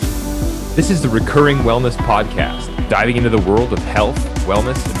This is the Recurring Wellness Podcast, diving into the world of health,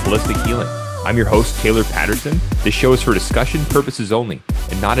 wellness, and holistic healing. I'm your host, Taylor Patterson. This show is for discussion purposes only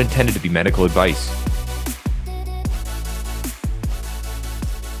and not intended to be medical advice.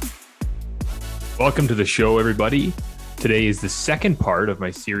 Welcome to the show, everybody. Today is the second part of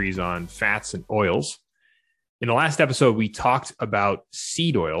my series on fats and oils. In the last episode, we talked about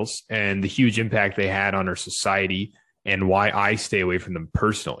seed oils and the huge impact they had on our society and why I stay away from them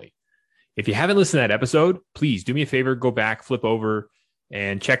personally. If you haven't listened to that episode, please do me a favor, go back, flip over,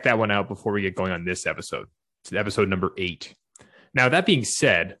 and check that one out before we get going on this episode. It's episode number 8. Now, that being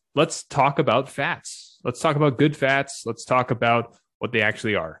said, let's talk about fats. Let's talk about good fats. Let's talk about what they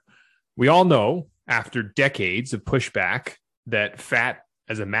actually are. We all know, after decades of pushback, that fat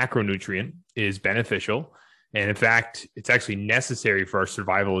as a macronutrient is beneficial. And in fact, it's actually necessary for our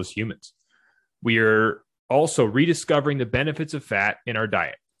survival as humans. We are also rediscovering the benefits of fat in our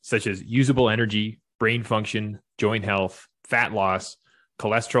diet, such as usable energy, brain function, joint health, fat loss,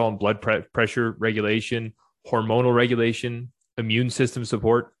 cholesterol and blood pressure regulation, hormonal regulation, immune system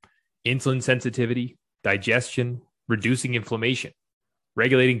support, insulin sensitivity, digestion, reducing inflammation,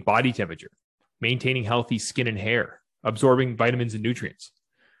 regulating body temperature, maintaining healthy skin and hair, absorbing vitamins and nutrients,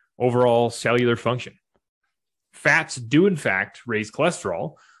 overall cellular function. Fats do, in fact, raise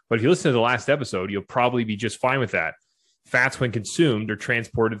cholesterol, but if you listen to the last episode, you'll probably be just fine with that. Fats, when consumed, are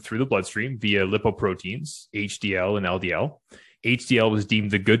transported through the bloodstream via lipoproteins, HDL and LDL. HDL was deemed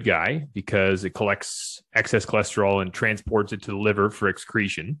the good guy because it collects excess cholesterol and transports it to the liver for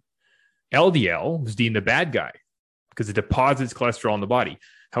excretion. LDL was deemed the bad guy because it deposits cholesterol in the body.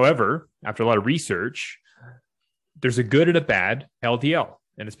 However, after a lot of research, there's a good and a bad LDL,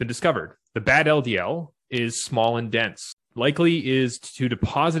 and it's been discovered. The bad LDL is small and dense, likely is to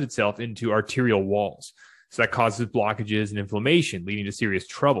deposit itself into arterial walls. So that causes blockages and inflammation, leading to serious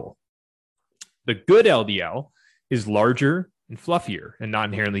trouble. The good LDL is larger and fluffier and not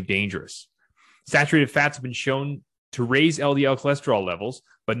inherently dangerous. Saturated fats have been shown to raise LDL cholesterol levels,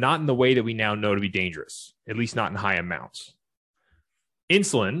 but not in the way that we now know to be dangerous, at least not in high amounts.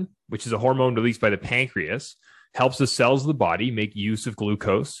 Insulin, which is a hormone released by the pancreas, helps the cells of the body make use of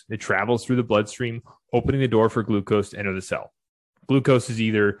glucose. It travels through the bloodstream, opening the door for glucose to enter the cell. Glucose is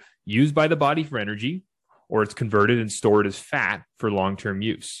either used by the body for energy, or it's converted and stored as fat for long-term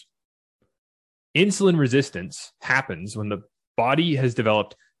use. Insulin resistance happens when the body has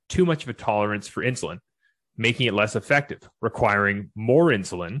developed too much of a tolerance for insulin, making it less effective, requiring more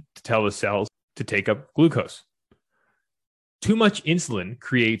insulin to tell the cells to take up glucose. Too much insulin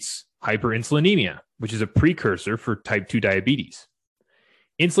creates hyperinsulinemia, which is a precursor for type 2 diabetes.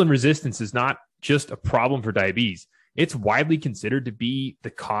 Insulin resistance is not just a problem for diabetes. It's widely considered to be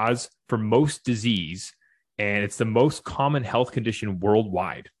the cause for most disease, and it's the most common health condition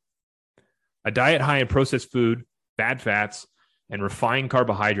worldwide. A diet high in processed food, bad fats, and refined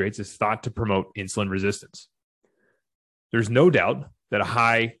carbohydrates is thought to promote insulin resistance. There's no doubt that a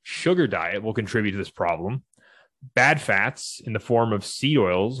high sugar diet will contribute to this problem. Bad fats in the form of seed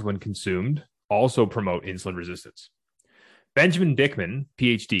oils, when consumed, also promote insulin resistance. Benjamin Bikman,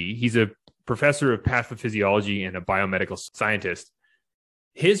 PhD, he's a professor of pathophysiology and a biomedical scientist.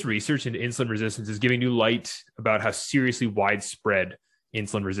 His research into insulin resistance is giving new light about how seriously widespread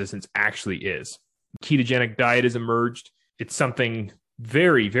insulin resistance actually is. Ketogenic diet has emerged. It's something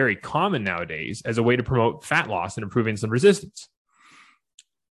very, very common nowadays as a way to promote fat loss and improve insulin resistance.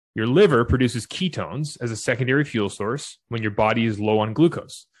 Your liver produces ketones as a secondary fuel source when your body is low on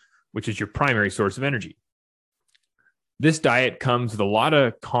glucose, which is your primary source of energy. This diet comes with a lot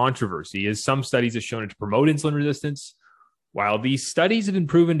of controversy, as some studies have shown it to promote insulin resistance, while these studies have been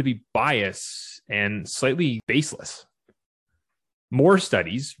proven to be biased and slightly baseless. More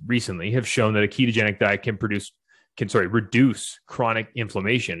studies recently have shown that a ketogenic diet can reduce chronic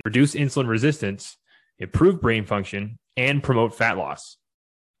inflammation, reduce insulin resistance, improve brain function, and promote fat loss.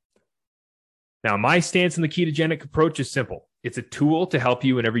 Now, my stance on the ketogenic approach is simple. It's a tool to help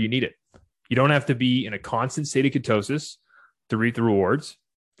you whenever you need it. You don't have to be in a constant state of ketosis to reap the rewards.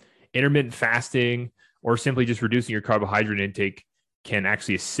 Intermittent fasting or simply just reducing your carbohydrate intake can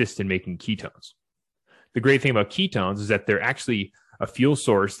actually assist in making ketones. The great thing about ketones is that they're actually a fuel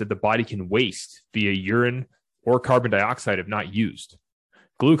source that the body can waste via urine or carbon dioxide if not used.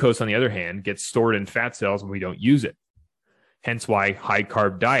 Glucose, on the other hand, gets stored in fat cells when we don't use it. Hence why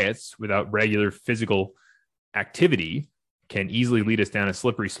high-carb diets without regular physical activity can easily lead us down a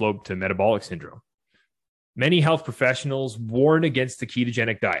slippery slope to metabolic syndrome. Many health professionals warn against the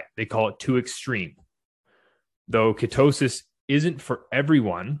ketogenic diet. They call it too extreme. Though ketosis isn't for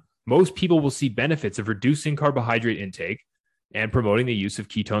everyone, most people will see benefits of reducing carbohydrate intake and promoting the use of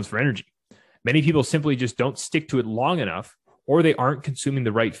ketones for energy. Many people simply just don't stick to it long enough, or they aren't consuming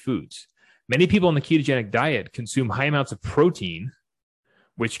the right foods. Many people on the ketogenic diet consume high amounts of protein,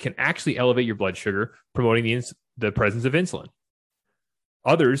 which can actually elevate your blood sugar, promoting the presence of insulin.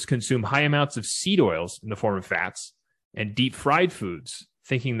 Others consume high amounts of seed oils in the form of fats and deep fried foods,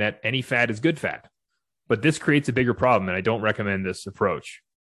 thinking that any fat is good fat. But this creates a bigger problem, and I don't recommend this approach.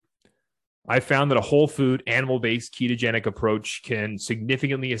 I found that a whole food, animal-based ketogenic approach can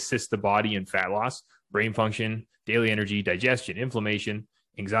significantly assist the body in fat loss, brain function, daily energy, digestion, inflammation,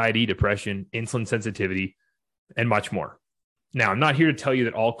 anxiety, depression, insulin sensitivity, and much more. Now, I'm not here to tell you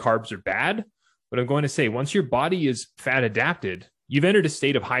that all carbs are bad, but I'm going to say once your body is fat adapted, you've entered a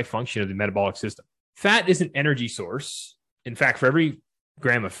state of high function of the metabolic system. Fat is an energy source. In fact, for every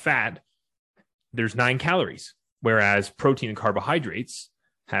gram of fat, there's 9 calories, whereas protein and carbohydrates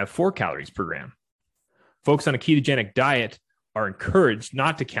have 4 calories per gram. Folks on a ketogenic diet are encouraged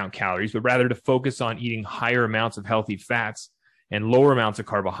not to count calories, but rather to focus on eating higher amounts of healthy fats and lower amounts of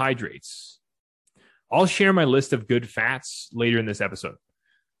carbohydrates. I'll share my list of good fats later in this episode.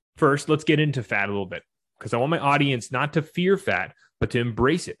 First, let's get into fat a little bit, because I want my audience not to fear fat, but to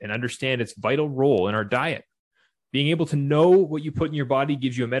embrace it and understand its vital role in our diet. Being able to know what you put in your body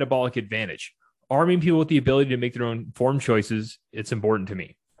gives you a metabolic advantage. Arming people with the ability to make their own informed choices, it's important to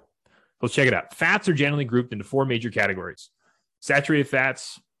me. Let's check it out. Fats are generally grouped into 4 major categories: saturated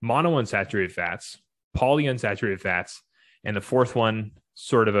fats, monounsaturated fats, polyunsaturated fats, and the fourth one,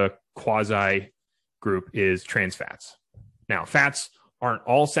 sort of a quasi group, is trans fats. Now, fats aren't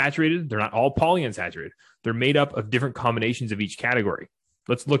all saturated. They're not all polyunsaturated. They're made up of different combinations of each category.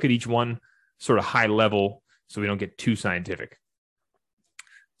 Let's look at each one sort of high level so we don't get too scientific.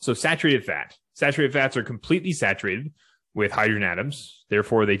 So saturated fat. Saturated fats are completely saturated with hydrogen atoms.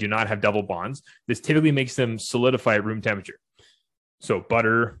 Therefore, they do not have double bonds. This typically makes them solidify at room temperature. So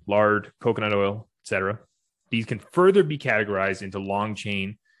butter, lard, coconut oil, etc. These can further be categorized into long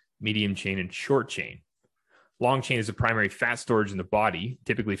chain, medium chain, and short chain. Long chain is the primary fat storage in the body,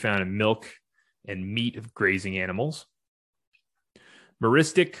 typically found in milk and meat of grazing animals.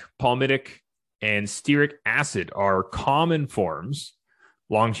 Myristic, palmitic, and stearic acid are common forms.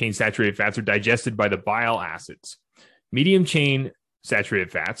 Long chain saturated fats are digested by the bile acids. Medium chain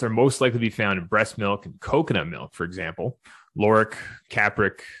saturated fats are most likely to be found in breast milk and coconut milk, for example, lauric,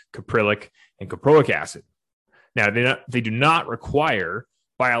 capric, caprylic, and caproic acid. Now, they do not require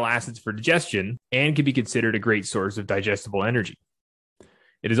bile acids for digestion and can be considered a great source of digestible energy.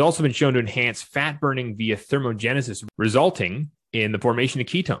 It has also been shown to enhance fat burning via thermogenesis, resulting in the formation of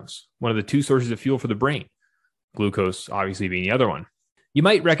ketones, one of the 2 sources of fuel for the brain, glucose obviously being the other one. You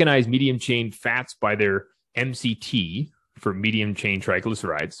might recognize medium chain fats by their MCT for medium chain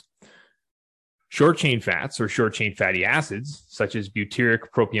triglycerides. Short chain fats or short chain fatty acids, such as butyric,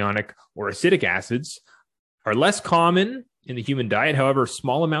 propionic, or acidic acids, are less common in the human diet. However,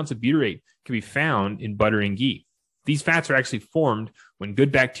 small amounts of butyrate can be found in butter and ghee. These fats are actually formed when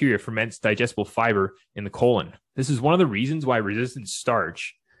good bacteria ferments digestible fiber in the colon. This is one of the reasons why resistant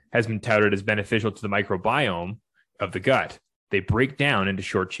starch has been touted as beneficial to the microbiome of the gut. They break down into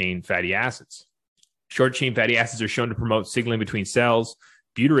short-chain fatty acids. Short-chain fatty acids are shown to promote signaling between cells.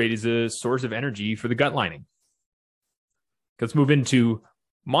 Butyrate is a source of energy for the gut lining. Let's move into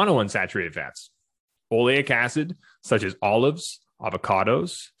monounsaturated fats. Oleic acid, such as olives,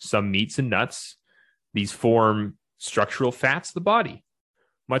 avocados, some meats and nuts. These form structural fats of the body.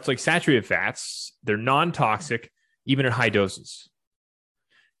 Much like saturated fats, they're non-toxic even at high doses.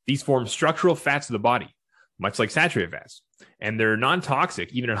 These form structural fats of the body, much like saturated fats, and they're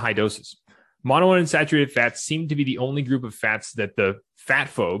non-toxic even at high doses. Monounsaturated fats seem to be the only group of fats that the fat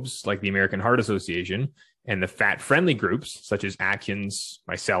phobes, like the American Heart Association, and the fat-friendly groups, such as Atkins,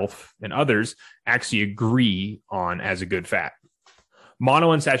 myself, and others, actually agree on as a good fat.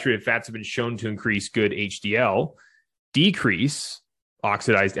 Monounsaturated fats have been shown to increase good HDL, decrease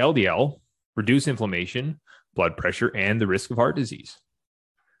oxidized LDL, reduce inflammation, blood pressure, and the risk of heart disease.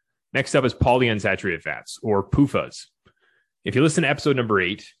 Next up is polyunsaturated fats, or PUFAs. If you listen to episode number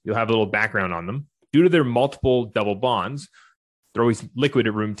 8, you'll have a little background on them. Due to their multiple double bonds, they're always liquid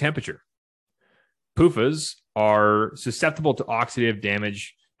at room temperature. PUFAs are susceptible to oxidative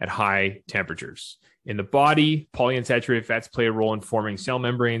damage at high temperatures. In the body, polyunsaturated fats play a role in forming cell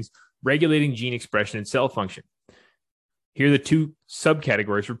membranes, regulating gene expression and cell function. Here are the 2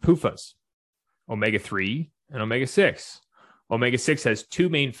 subcategories for PUFAs, omega-3 and omega-6. Omega-6 has 2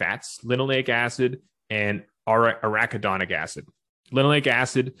 main fats, linoleic acid and arachidonic acid. Linoleic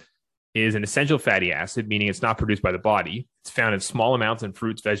acid is an essential fatty acid, meaning it's not produced by the body. It's found in small amounts in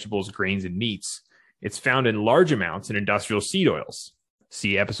fruits, vegetables, grains, and meats. It's found in large amounts in industrial seed oils.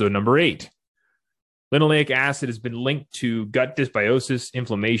 See episode number 8. Linoleic acid has been linked to gut dysbiosis,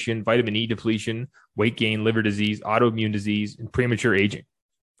 inflammation, vitamin E depletion, weight gain, liver disease, autoimmune disease, and premature aging.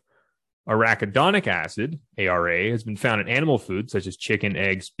 Arachidonic acid, ARA, has been found in animal foods such as chicken,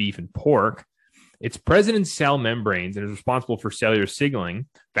 eggs, beef, and pork. It's present in cell membranes and is responsible for cellular signaling,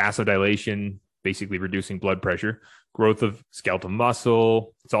 vasodilation, basically reducing blood pressure, growth of skeletal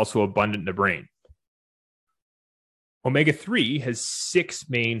muscle. It's also abundant in the brain. Omega-3 has 6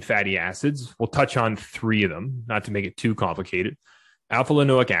 main fatty acids. We'll touch on 3 of them, not to make it too complicated.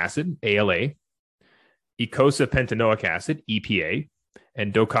 Alpha-linoic acid, ALA, eicosapentaenoic acid, EPA,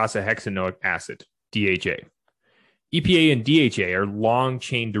 and docosahexaenoic acid, DHA. EPA and DHA are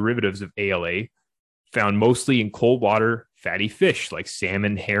long-chain derivatives of ALA, found mostly in cold water fatty fish like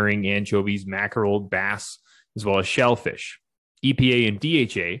salmon, herring, anchovies, mackerel, bass, as well as shellfish. EPA and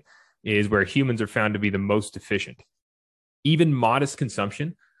DHA is where humans are found to be the most deficient. Even modest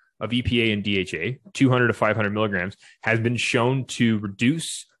consumption of EPA and DHA, 200 to 500 milligrams, has been shown to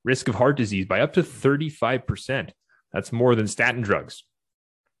reduce risk of heart disease by up to 35%. That's more than statin drugs.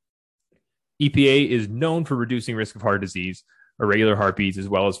 EPA is known for reducing risk of heart disease, irregular heartbeats, as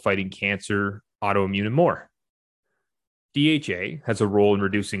well as fighting cancer, autoimmune, and more. DHA has a role in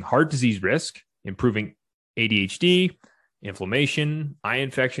reducing heart disease risk, improving ADHD, inflammation, eye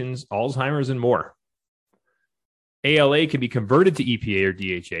infections, Alzheimer's, and more. ALA can be converted to EPA or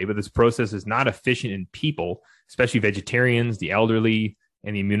DHA, but this process is not efficient in people, especially vegetarians, the elderly,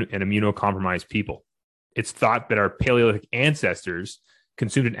 and immunocompromised people. It's thought that our Paleolithic ancestors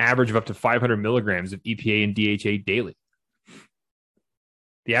consumed an average of up to 500 milligrams of EPA and DHA daily.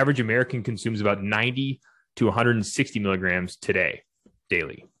 The average American consumes about 90 to 160 milligrams today,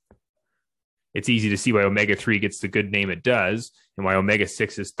 daily. It's easy to see why omega-3 gets the good name it does and why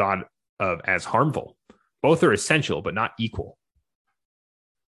omega-6 is thought of as harmful. Both are essential, but not equal.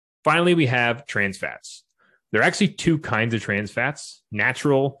 Finally, we have trans fats. There are actually 2 kinds of trans fats,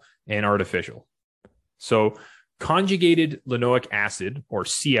 natural and artificial. So conjugated linoleic acid, or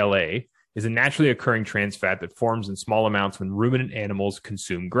CLA, is a naturally occurring trans fat that forms in small amounts when ruminant animals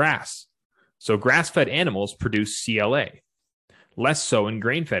consume grass. So grass-fed animals produce CLA, less so in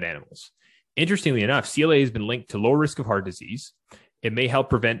grain-fed animals. Interestingly enough, CLA has been linked to low risk of heart disease. It may help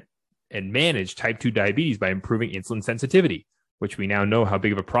prevent and manage type 2 diabetes by improving insulin sensitivity, which we now know how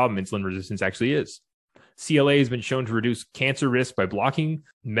big of a problem insulin resistance actually is. CLA has been shown to reduce cancer risk by blocking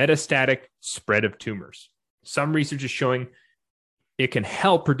metastatic spread of tumors. Some research is showing it can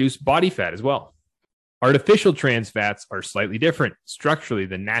help reduce body fat as well. Artificial trans fats are slightly different structurally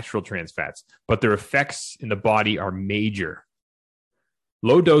than natural trans fats, but their effects in the body are major.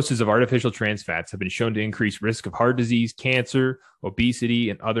 Low doses of artificial trans fats have been shown to increase risk of heart disease, cancer,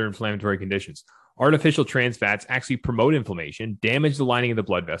 obesity, and other inflammatory conditions. Artificial trans fats actually promote inflammation, damage the lining of the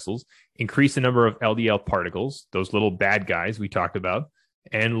blood vessels, increase the number of LDL particles, those little bad guys we talked about,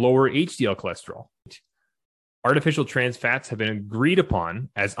 and lower HDL cholesterol. Artificial trans fats have been agreed upon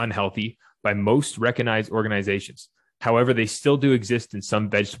as unhealthy by most recognized organizations. However, they still do exist in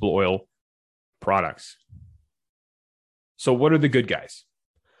some vegetable oil products. So what are the good guys?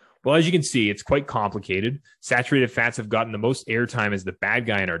 Well, as you can see, it's quite complicated. Saturated fats have gotten the most airtime as the bad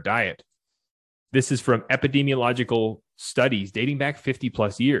guy in our diet. This is from epidemiological studies dating back 50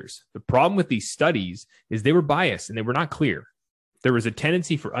 plus years. The problem with these studies is they were biased and they were not clear. There was a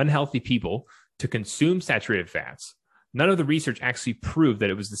tendency for unhealthy people to consume saturated fats. None of the research actually proved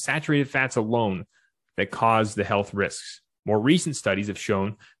that it was the saturated fats alone that caused the health risks. More recent studies have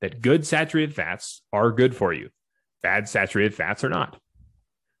shown that good saturated fats are good for you. Bad saturated fats are not.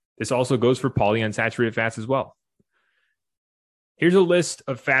 This also goes for polyunsaturated fats as well. Here's a list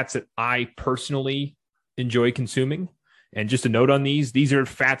of fats that I personally enjoy consuming. And just a note on these are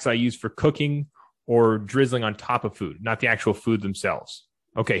fats I use for cooking or drizzling on top of food, not the actual food themselves.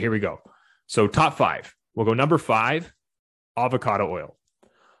 Okay, here we go. So top 5. We'll go number 5, avocado oil.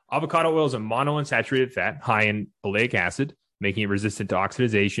 Avocado oil is a monounsaturated fat high in oleic acid, making it resistant to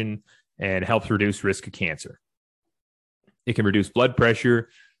oxidation and helps reduce risk of cancer. It can reduce blood pressure.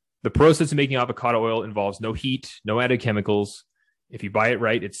 The process of making avocado oil involves no heat, no added chemicals. If you buy it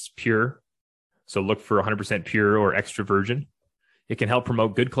right, it's pure. So look for 100% pure or extra virgin. It can help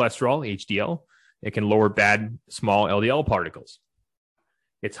promote good cholesterol, HDL. It can lower bad small LDL particles.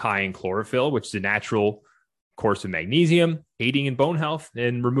 It's high in chlorophyll, which is a natural course of magnesium, aiding in bone health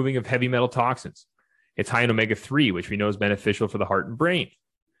and removing of heavy metal toxins. It's high in omega-3, which we know is beneficial for the heart and brain.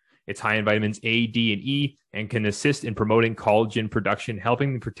 It's high in vitamins A, D, and E, and can assist in promoting collagen production,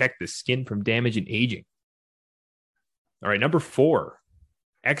 helping protect the skin from damage and aging. All right, number 4,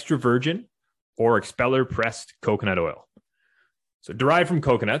 extra virgin or expeller pressed coconut oil. So derived from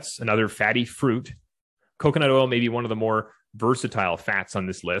coconuts, another fatty fruit, Coconut oil may be one of the more versatile fats on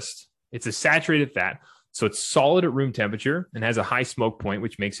this list. It's a saturated fat, so it's solid at room temperature and has a high smoke point,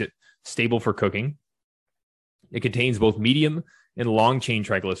 which makes it stable for cooking. It contains both medium and long chain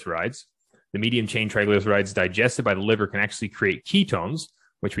triglycerides. The medium chain triglycerides digested by the liver can actually create ketones,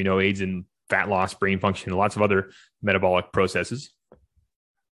 which we know aids in fat loss, brain function, and lots of other metabolic processes.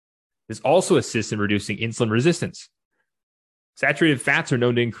 This also assists in reducing insulin resistance. Saturated fats are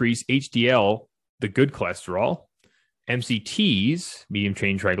known to increase HDL, the good cholesterol. MCTs, medium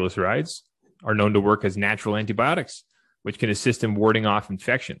chain triglycerides, are known to work as natural antibiotics, which can assist in warding off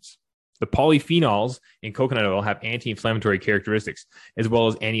infections. The polyphenols in coconut oil have anti-inflammatory characteristics, as well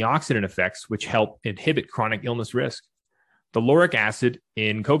as antioxidant effects, which help inhibit chronic illness risk. The lauric acid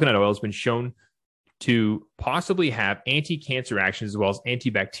in coconut oil has been shown to possibly have anti-cancer actions, as well as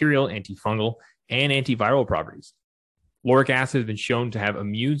antibacterial, antifungal, and antiviral properties. Lauric acid has been shown to have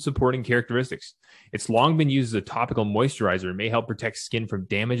immune-supporting characteristics. It's long been used as a topical moisturizer and may help protect skin from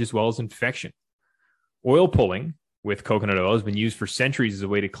damage as well as infection. Oil pulling with coconut oil has been used for centuries as a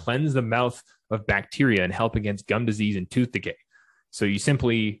way to cleanse the mouth of bacteria and help against gum disease and tooth decay. So you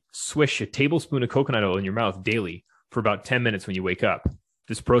simply swish a tablespoon of coconut oil in your mouth daily for about 10 minutes when you wake up.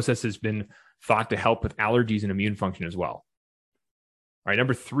 This process has been thought to help with allergies and immune function as well. All right,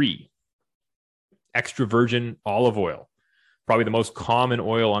 number 3, extra virgin olive oil. Probably the most common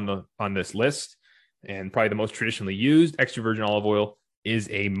oil on this list and probably the most traditionally used. Extra virgin olive oil is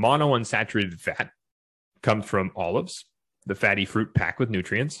a monounsaturated fat. Comes from olives, the fatty fruit packed with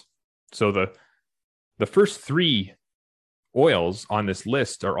nutrients. So the first 3 oils on this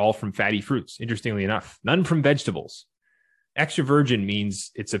list are all from fatty fruits, interestingly enough. None from vegetables. Extra virgin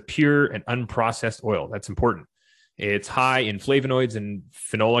means it's a pure and unprocessed oil. That's important. It's high in flavonoids and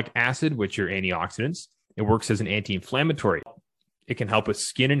phenolic acid, which are antioxidants. It works as an anti-inflammatory. It can help with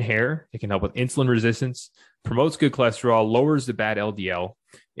skin and hair. It can help with insulin resistance, promotes good cholesterol, lowers the bad LDL.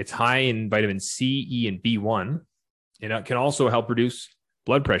 It's high in vitamin C, E, and B1. And it can also help reduce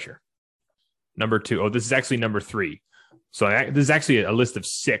blood pressure. Number 2. Oh, this is actually number 3. So this is actually a list of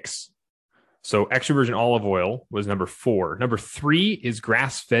 6. So extra virgin olive oil was number 4. Number 3 is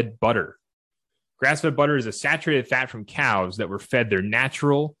grass-fed butter. Grass-fed butter is a saturated fat from cows that were fed their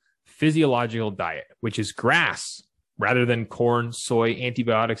natural physiological diet, which is grass rather than corn, soy,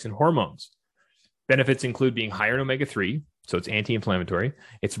 antibiotics, and hormones. Benefits include being higher in omega-3, so it's anti-inflammatory.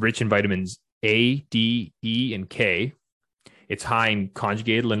 It's rich in vitamins A, D, E, and K. It's high in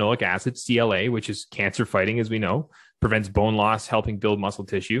conjugated linoleic acid, CLA, which is cancer-fighting, as we know, prevents bone loss, helping build muscle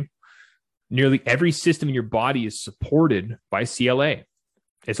tissue. Nearly every system in your body is supported by CLA.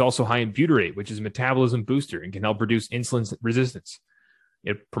 It's also high in butyrate, which is a metabolism booster and can help reduce insulin resistance.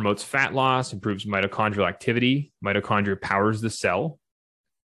 It promotes fat loss, improves mitochondrial activity. Mitochondria powers the cell.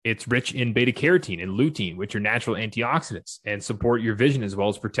 It's rich in beta-carotene and lutein, which are natural antioxidants and support your vision as well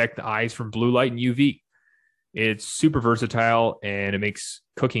as protect the eyes from blue light and UV. It's super versatile and it makes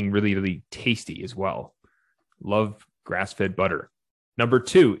cooking really, really tasty as well. Love grass-fed butter. Number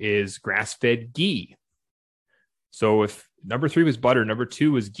 2 is grass-fed ghee. So if number 3 was butter, number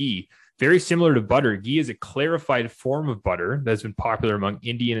 2 was ghee. Very similar to butter, ghee is a clarified form of butter that's been popular among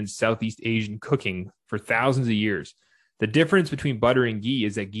Indian and Southeast Asian cooking for thousands of years. The difference between butter and ghee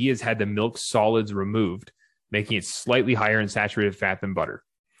is that ghee has had the milk solids removed, making it slightly higher in saturated fat than butter.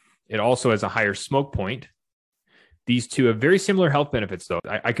 It also has a higher smoke point. These two have very similar health benefits, though.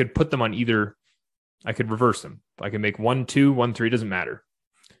 I could put them on either. I could reverse them. I can make 1, 2, 1, 3, doesn't matter.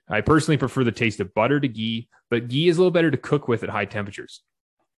 I personally prefer the taste of butter to ghee, but ghee is a little better to cook with at high temperatures.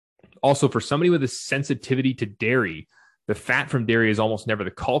 Also, for somebody with a sensitivity to dairy, the fat from dairy is almost never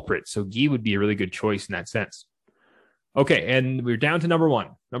the culprit, so ghee would be a really good choice in that sense. Okay, and we're down to number 1.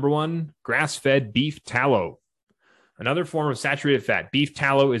 Number 1, grass-fed beef tallow. Another form of saturated fat. Beef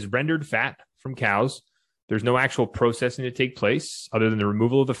tallow is rendered fat from cows. There's no actual processing to take place other than the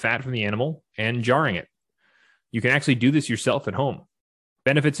removal of the fat from the animal and jarring it. You can actually do this yourself at home.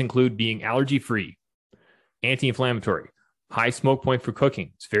 Benefits include being allergy-free, anti-inflammatory, high smoke point for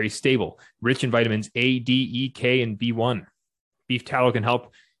cooking. It's very stable, rich in vitamins A, D, E, K, and B1. Beef tallow can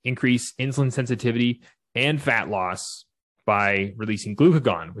help increase insulin sensitivity and fat loss by releasing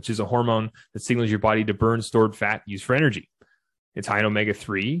glucagon, which is a hormone that signals your body to burn stored fat used for energy. It's high in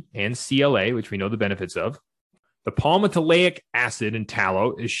omega-3 and CLA, which we know the benefits of. The palmitoleic acid in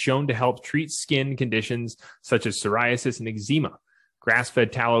tallow is shown to help treat skin conditions such as psoriasis and eczema.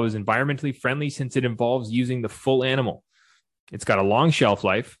 Grass-fed tallow is environmentally friendly since it involves using the full animal. It's got a long shelf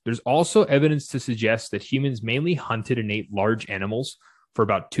life. There's also evidence to suggest that humans mainly hunted and ate large animals for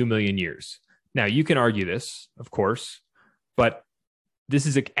about 2 million years. Now, you can argue this, of course, but This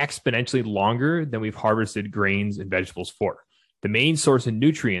is exponentially longer than we've harvested grains and vegetables for. The main source of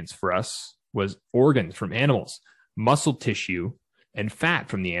nutrients for us was organs from animals, muscle tissue, and fat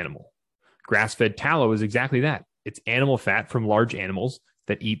from the animal. Grass-fed tallow is exactly that. It's animal fat from large animals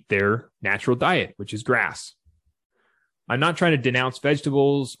that eat their natural diet, which is grass. I'm not trying to denounce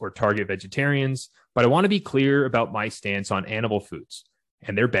vegetables or target vegetarians, but I want to be clear about my stance on animal foods,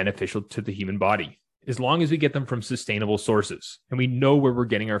 and they're beneficial to the human body, as long as we get them from sustainable sources and we know where we're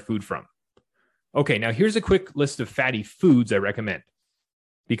getting our food from. Okay, now here's a quick list of fatty foods I recommend,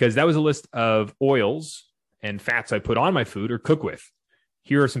 because that was a list of oils and fats I put on my food or cook with.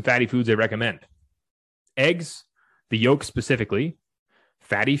 Here are some fatty foods I recommend. Eggs, the yolk specifically,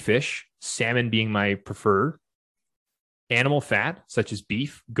 fatty fish, salmon being my preferred, animal fat such as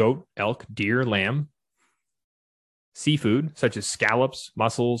beef, goat, elk, deer, lamb, seafood such as scallops,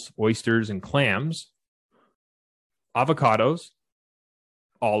 mussels, oysters, and clams, avocados,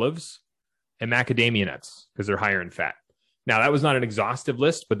 olives, and macadamia nuts because they're higher in fat. Now, that was not an exhaustive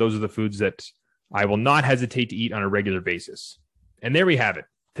list, but those are the foods that I will not hesitate to eat on a regular basis. And there we have it.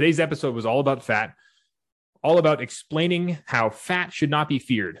 Today's episode was all about fat, all about explaining how fat should not be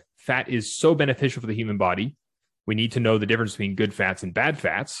feared. Fat is so beneficial for the human body. We need to know the difference between good fats and bad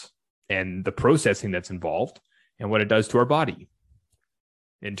fats and the processing that's involved and what it does to our body.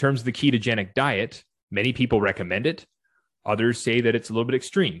 In terms of the ketogenic diet, many people recommend it. Others say that it's a little bit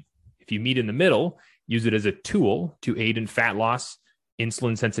extreme. If you meet in the middle, use it as a tool to aid in fat loss,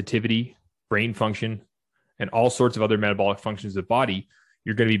 insulin sensitivity, brain function, and all sorts of other metabolic functions of the body,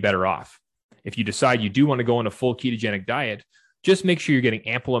 you're going to be better off. If you decide you do want to go on a full ketogenic diet, just make sure you're getting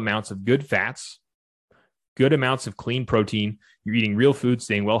ample amounts of good fats, good amounts of clean protein, you're eating real food,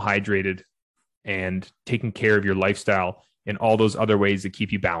 staying well hydrated, and taking care of your lifestyle and all those other ways that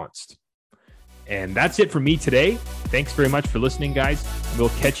keep you balanced. And that's it for me today. Thanks very much for listening, guys. We'll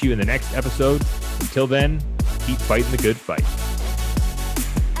catch you in the next episode. Until then, keep fighting the good fight.